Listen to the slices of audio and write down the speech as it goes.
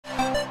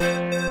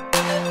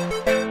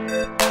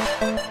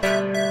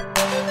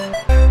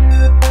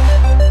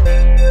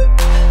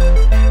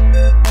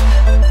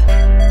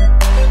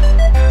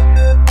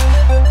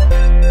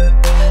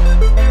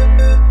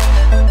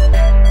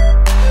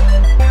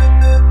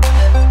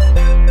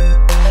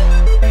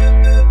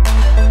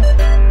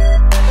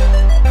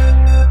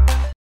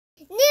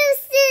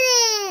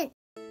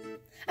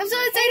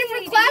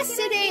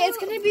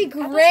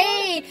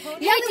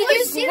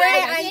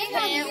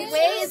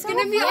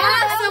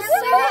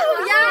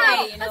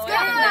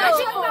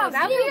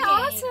That'd be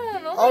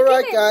awesome. Oh All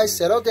right, guys,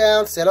 settle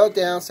down, settle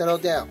down, settle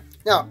down.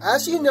 Now,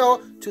 as you know,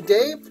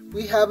 today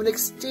we have an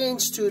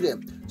exchange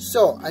student.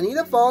 So, I need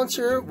a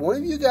volunteer. One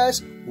of you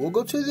guys will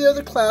go to the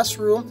other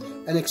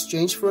classroom and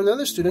exchange for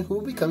another student who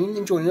will be coming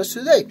and joining us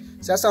today.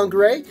 Does that sound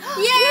great?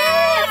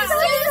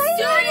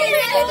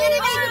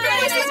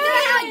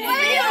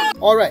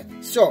 All right,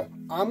 so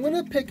I'm going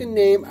to pick a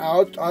name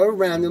out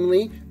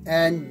randomly,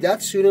 and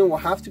that student will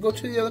have to go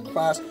to the other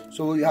class.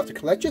 So you have to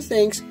collect your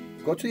things,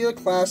 go to the other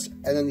class,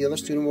 and then the other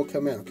student will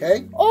come in,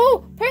 okay?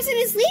 Oh, person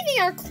is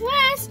leaving our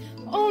class.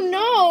 Oh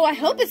no, I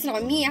hope it's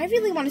not me. I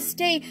really want to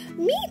stay.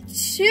 Me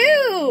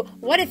too.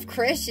 What if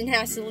Christian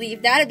has to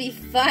leave? That'd be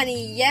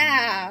funny,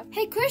 yeah.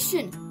 Hey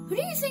Christian, who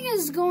do you think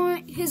is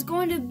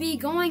going to be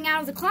going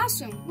out of the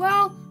classroom?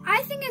 Well,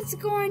 I think it's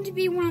going to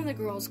be one of the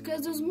girls,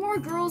 because there's more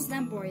girls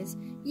than boys.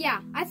 Yeah,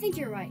 I think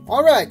you're right.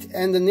 All right,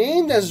 and the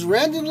name that's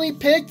randomly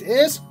picked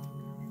is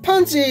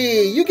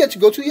Punzi. You get to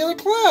go to the other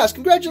class.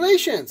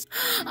 Congratulations.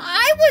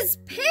 I was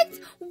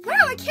picked?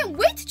 Wow, I can't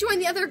wait to join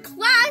the other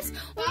class.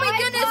 Oh my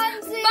goodness.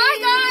 Punzi. Bye,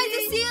 guys.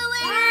 I'll see you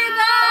later.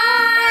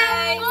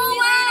 Bye. Oh,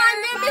 wow, I'm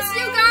going to miss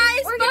you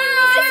guys. We're going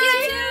to miss you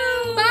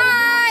too.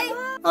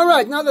 Bye. All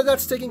right, now that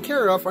that's taken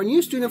care of, our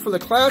new student for the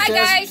class is...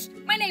 Hi guys,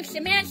 my name's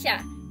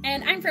Samantha,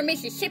 and I'm from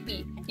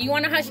Mississippi. You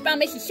want to know how to spell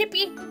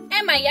Mississippi?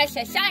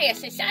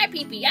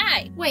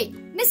 M-I-S-S-I-S-S-I-P-P-I. Wait,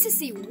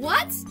 Mississippi,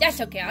 what?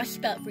 That's okay, I'll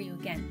spell it for you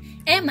again.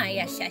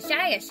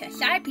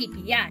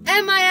 M-I-S-S-I-S-S-I-P-P-I.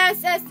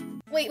 M-I-S-S...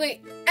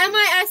 Wait.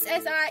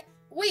 M-I-S-S-I...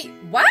 Wait,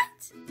 what?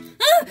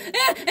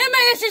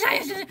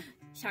 M-I-S-S-I-S-S...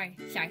 Sorry,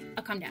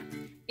 I'll calm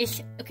down.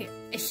 It's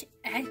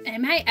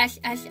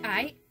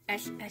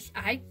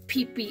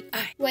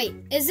M-I-S-S-I-S-S-I-P-P-I. Wait,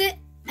 is it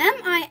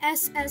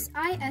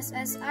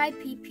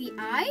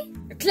M-I-S-S-I-S-S-I-P-P-I?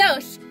 You're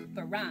close,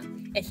 but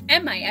wrong. It's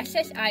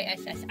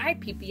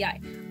M-I-S-S-I-S-S-I-P-P-I.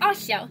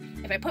 Also,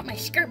 if I put my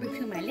skirt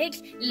between my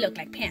legs, it look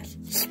like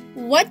pants.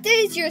 What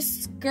does your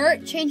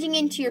skirt changing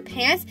into your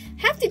pants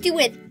have to do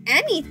with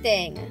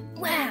anything?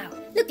 Wow,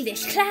 look at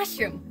this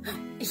classroom.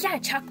 Is that a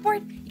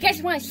chalkboard? You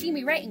guys want to see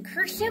me write in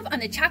cursive on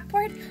the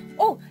chalkboard?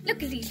 Oh,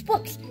 look at these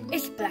books.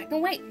 It's black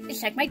and white.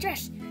 It's like my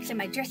dress, except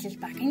my dress is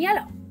black and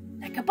yellow,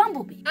 like a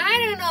bumblebee. I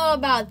don't know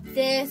about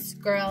this,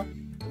 girl.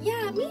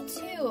 Yeah, me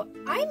too.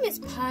 I miss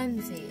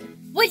Punzi.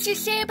 What'd you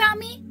say about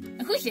me?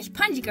 And who's this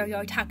Punzi girl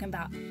you're talking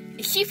about?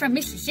 Is she from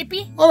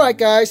Mississippi? All right,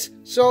 guys.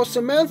 So,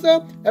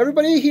 Samantha,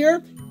 everybody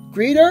here,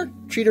 greet her,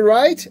 treat her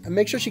right, and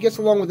make sure she gets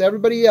along with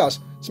everybody else.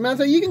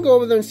 Samantha, you can go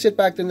over there and sit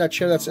back in that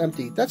chair that's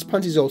empty. That's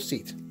Punzi's old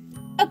seat.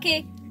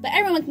 Okay, but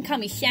everyone can call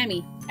me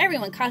Sammy.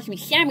 Everyone calls me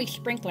Sammy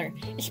Sprinkler.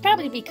 It's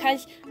probably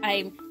because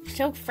I'm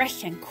so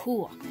fresh and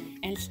cool.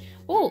 And,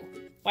 oh,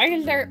 why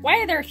are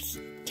there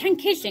 10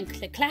 kids in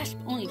the class,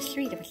 but only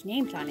 3 of us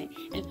names on it?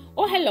 And,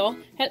 oh, hello.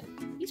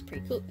 He's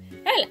pretty cool.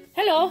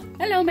 Hello,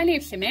 my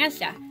name's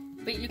Samantha.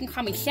 But you can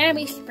call me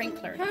Sammy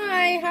Sprinkler.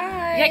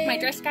 Hi. You like my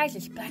dress, guys?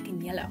 It's black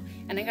and yellow.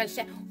 And I gotta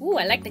say, ooh,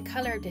 I like the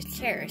color of the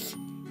chairs.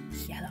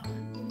 It's yellow.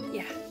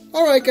 Yeah.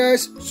 All right,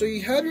 guys. So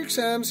you have your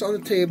exams on the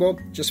table.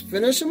 Just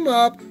finish them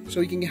up so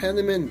you can hand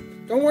them in.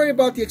 Don't worry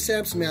about the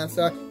exam,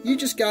 Samantha. You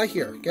just got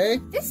here, okay?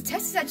 This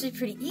test is actually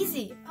pretty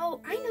easy. Oh,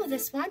 I know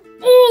this one.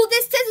 Oh,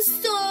 this test is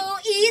so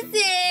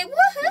easy.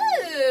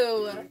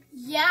 Woohoo!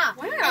 Yeah.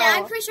 Wow. And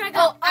I'm pretty sure I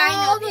got I know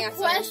all the the answer.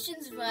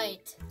 questions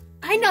right.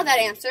 I know that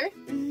answer.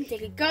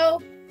 Take it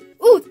go.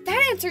 Ooh,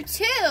 that answer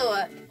too.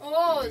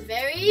 Oh,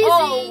 very easy.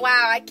 Oh,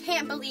 wow. I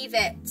can't believe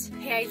it.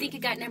 Hey, I think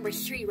you got number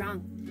 3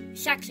 wrong.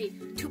 It's actually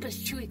 2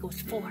 plus 2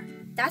 equals 4.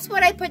 That's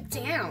what I put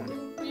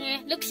down.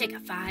 Looks like a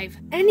 5.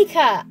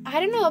 Annicka, I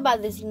don't know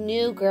about this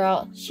new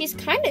girl. She's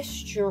kind of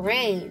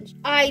strange.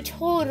 I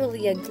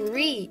totally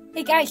agree.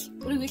 Hey guys,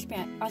 what do you whisper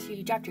at? Also,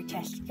 you dropped your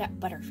test. You got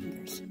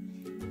butterfingers.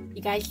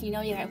 You guys, you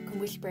can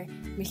whisper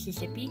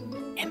Mississippi?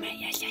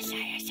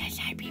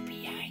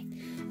 M-I-S-S-I-S-S-I-P-P-I.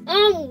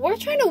 We're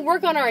trying to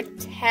work on our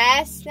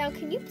test. Now,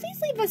 can you please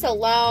leave us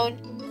alone?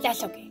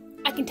 That's okay.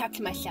 I can talk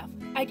to myself.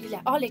 I do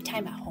that all the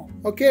time at home.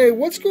 Okay,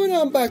 what's going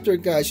on back there,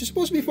 guys? You're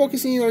supposed to be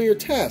focusing on your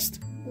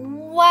test.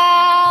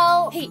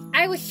 Well... Hey,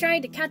 I was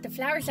trying to count the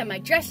flowers on my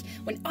dress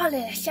when all of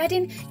a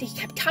sudden they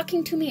kept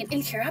talking to me and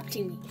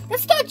interrupting me.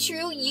 That's not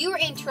true. You were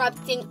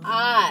interrupting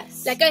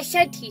us. Like I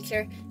said,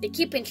 teacher, they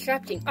keep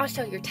interrupting.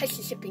 Also, your test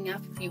is slipping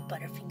off a few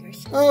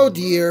butterfingers. Oh,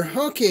 dear.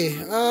 Okay,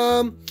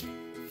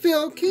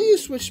 Phil, can you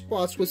switch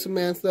spots with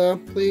Samantha,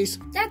 please?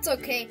 That's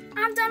okay.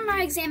 I've done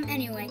my exam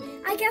anyway.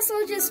 I guess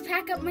I'll just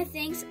pack up my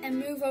things and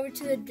move over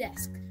to the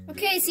desk.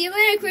 Okay, see you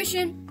later,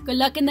 Christian. Good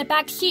luck in the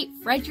back seat,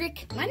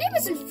 Frederick. My name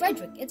isn't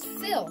Frederick, it's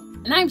Phil.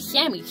 And I'm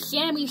Sammy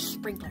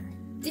Sprinkler.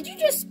 Did you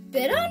just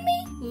spit on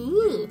me?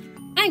 Ooh,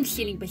 I'm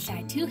sitting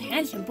beside 2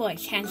 handsome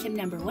boys, handsome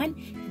number 1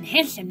 and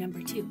handsome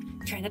number 2.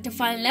 Try not to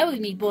fall in love with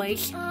me,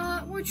 boys.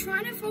 We're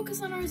trying to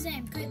focus on our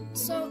exam.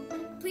 So,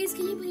 please,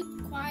 can you be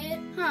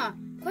quiet? Huh,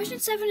 question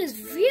 7 is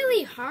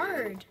really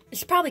hard.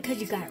 It's probably because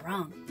you got it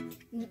wrong.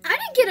 I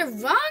didn't get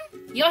it wrong.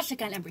 You also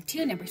got number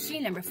 2, number 3,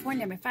 number 4,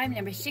 number 5,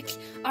 number 6.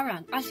 All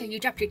wrong. Also, you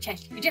dropped your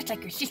chest. You're just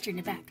like your sister in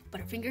the back.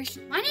 Butterfingers.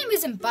 My name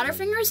isn't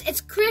Butterfingers,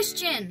 it's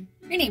Christian.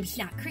 Your name's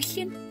not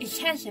Christian. It's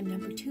handsome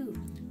number 2.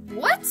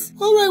 What?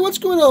 Alright, what's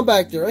going on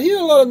back there? I hear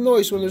a lot of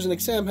noise when there's an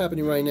exam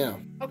happening right now.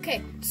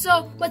 Okay,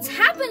 so what's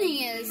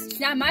happening is... It's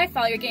not my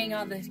fault you're getting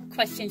all the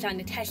questions on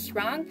the test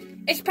wrong.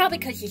 It's probably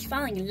because she's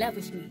falling in love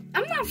with me.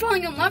 I'm not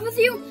falling in love with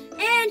you,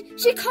 and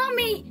she called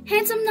me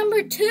handsome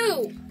number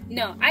 2.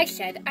 No, I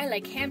said I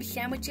like ham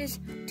sandwiches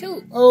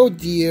too. Oh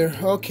dear.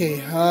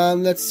 Okay,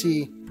 let's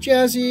see.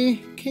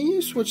 Jazzy, can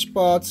you switch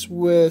spots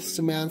with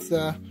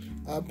Samantha?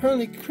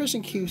 Apparently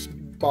Kristen keeps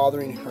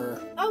bothering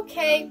her.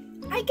 Okay,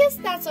 I guess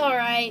that's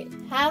alright.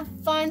 Have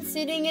fun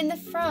sitting in the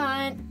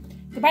front.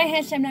 Goodbye,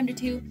 handsome number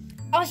 2.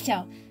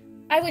 Also,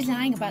 I was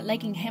lying about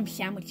liking ham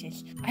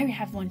sandwiches. I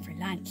have one for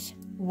lunch.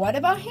 What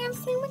about ham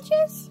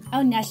sandwiches?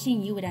 Oh,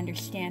 nothing you would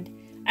understand.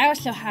 I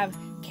also have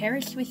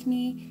carrots with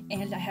me,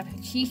 and I have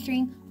a cheese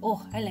string.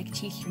 Oh, I like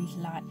cheese strings a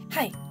lot.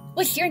 Hi,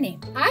 what's your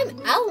name? I'm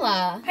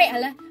Ella. Hi,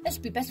 Ella. Let's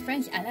be best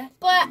friends, Ella.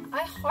 But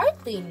I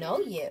hardly know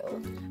you.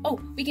 Oh,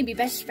 we can be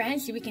best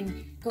friends so we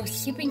can go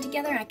sleeping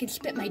together. I can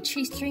spit my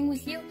cheese string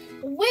with you.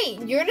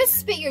 Wait, you're gonna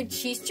spit your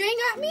cheese string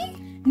at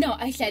me? No,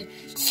 I said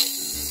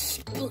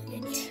split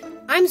it.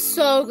 I'm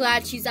so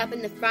glad she's up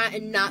in the front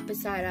and not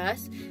beside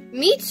us.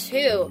 Me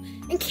too.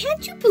 And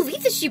can't you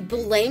believe that she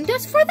blamed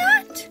us for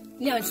that?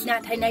 No, it's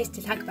not that nice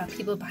to talk about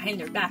people behind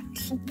their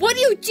backs. What are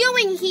you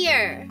doing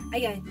here?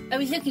 I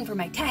was looking for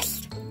my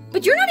test.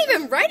 But you're not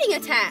even writing a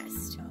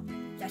test. Oh,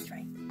 that's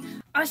right.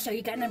 Also,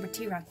 you got number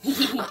 2 wrong.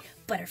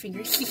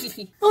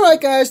 Butterfingers. Alright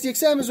guys, the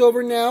exam is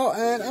over now,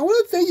 and I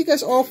want to thank you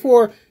guys all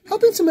for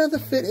helping Samantha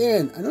fit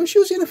in. I know she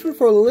was in it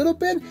for a little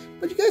bit,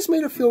 but you guys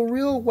made her feel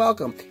real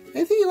welcome.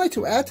 Anything you'd like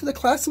to add to the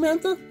class,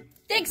 Samantha?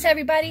 Thanks,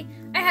 everybody.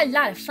 I had a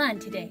lot of fun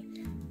today.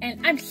 And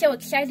I'm so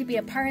excited to be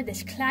a part of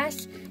this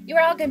class.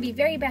 You're all going to be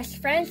very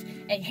best friends,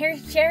 and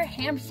share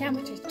ham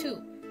sandwiches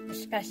too.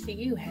 Especially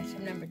you,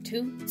 handsome number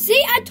 2.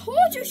 See, I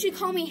told you she'd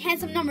call me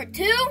handsome number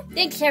 2.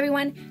 Thanks,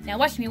 everyone. Now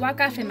watch me walk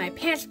off in my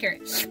pants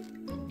skirt.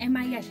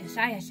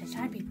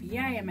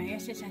 M-I-S-S-I-S-S-I-P-P-I,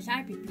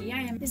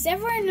 M-I-S-S-I-P-P-I. Does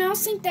everyone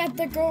else think that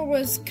the girl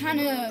was kind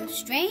of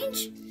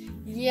strange?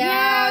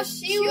 Yeah,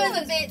 she was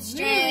a bit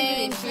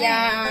strange.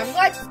 Yeah, I'm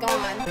glad she's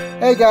gone.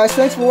 Hey guys,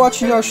 thanks for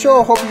watching our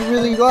show. Hope you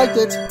really liked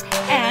it.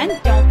 And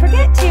don't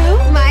forget to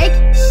Like,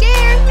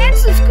 share, And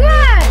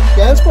subscribe!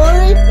 Dance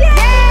party?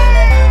 yeah!